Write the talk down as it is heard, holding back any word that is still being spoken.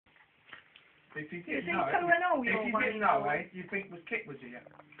If you You didn't think know, so and all, if you're you one didn't know, you think Kit was here.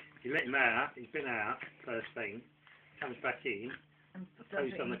 You let him out, he's been out, first thing, comes back in,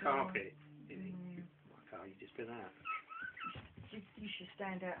 goes on the carpet. Okay, you've just been out. You should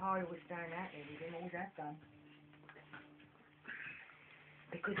stand out. I always stand out there with him, all that done.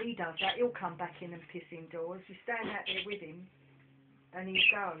 Because he does that, he'll come back in and piss indoors. You stand out there with him, and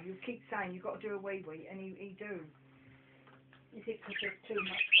he'll go. You keep saying, you've got to do a wee-wee, and he do. Is it because there's too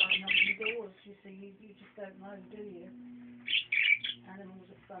much going on indoors? You see, you just don't know, do you? Animals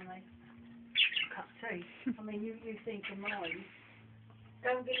are funny. Cup of tea. I mean, you think of mine.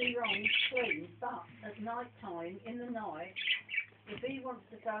 Don't get me wrong, he's clean, but at night time, in the night, if he wants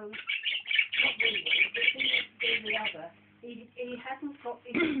to go, not really, but if he wants to do the other, he hasn't got,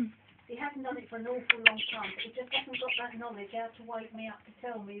 he hasn't done it for an awful long time, but he just hasn't got that knowledge how to wake me up to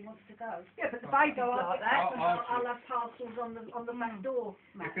tell me he wants to go. Yeah, but the baby's like that. I'll have parcels on the back door.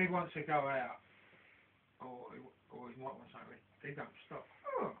 If he wants to go out, or he might want something, he don't stop.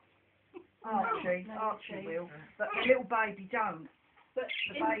 Archie will, but the little baby don't. But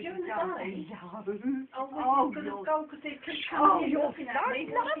The in baby during the don't. day, Oh, we're going to you're- go because it keeps coming in, you're looking at me,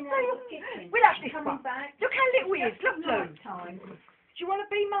 so looking at the lovely. kitchen. We'll have this coming one. back. Look how little he is. Look, Lou. Night time. Do you want to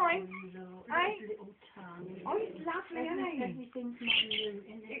be mine? Oh, look, Eh? his little tongue. Oh, he's lovely, isn't he? Everything's minute,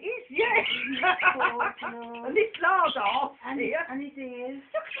 isn't It it? is, yes. no. And this large arse And here. his ears.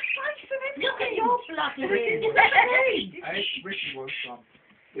 Look at the face of him. Look at your bloody ears. Hey, Ricky wants some.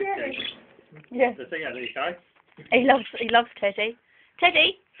 Yeah. So there you go. He loves Teddy.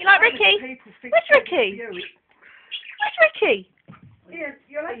 Teddy, you like Ricky? Where's Ricky? Where's Ricky? Yes,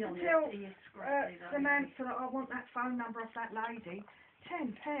 you'll have to tell Samantha that I want that phone number off that lady.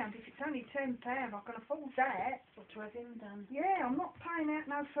 £10. If it's only £10, I can afford that. What to have him done? Yeah, I'm not paying out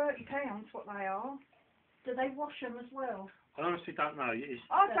no £30 what they are. Do they wash them as well? I honestly don't know.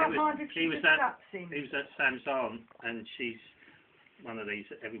 I don't mind if she just cuts him. He was at Sam's aunt, and she's one of these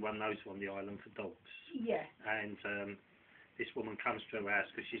that everyone knows on the island for dogs. Yeah. And this woman comes to her house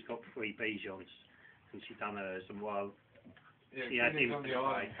because she's got 3 bichons, and she done hers, and while she had him on the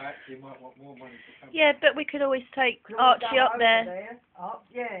island, you might want more money to come. Yeah, but we could always take Archie up there.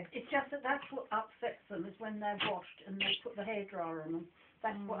 Yeah. It's just that that's what upsets them, is when they're washed and they put the hairdryer on them.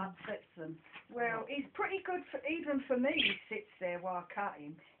 That's what upsets them. Well, he's pretty good for, even for me, he sits there while I cut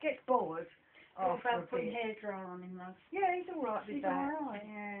him. Gets bored. What after a about putting bit. hairdryer on him, though? Yeah, he's alright with He's that. alright.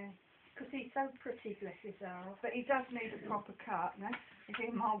 Yeah. Because he's so pretty, bless his heart. But he does need a proper cut. That's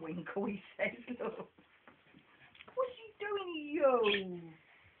in my winkle, he says. Look. What's he doing to you?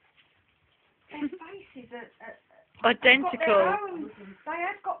 Their faces are Identical. they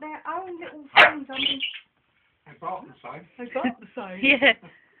have got their own little things. I mean, They bark the same. they got the same. Yeah.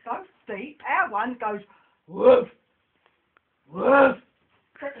 Both deep. Our one goes, woof, woof.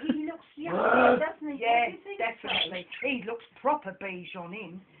 But he looks young, doesn't he? Yeah, Don't you think definitely. He looks proper beige on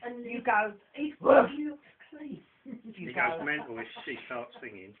him. So? And You go, he woof. looks clean. He goes mental if she starts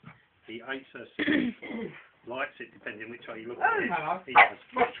singing. He hates her singing, likes it depending which way you look at it. Hello. He does.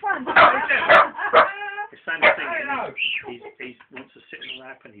 which one? If Sam's singing, he wants to sit in the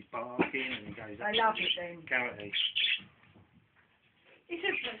lap and he's barking and he goes. I love it then. Garrity. He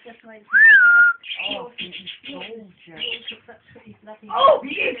just makes Oh, he's gorgeous. absolutely bloody. Oh,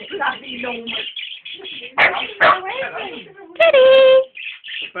 he is bloody enormous. Teddy!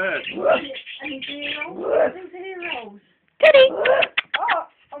 The bird. And his ear rolls. His ear rolls. Teddy! Oh,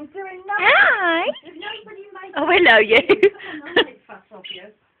 I'm doing nothing. Hi! If nobody makes Oh, hello, you.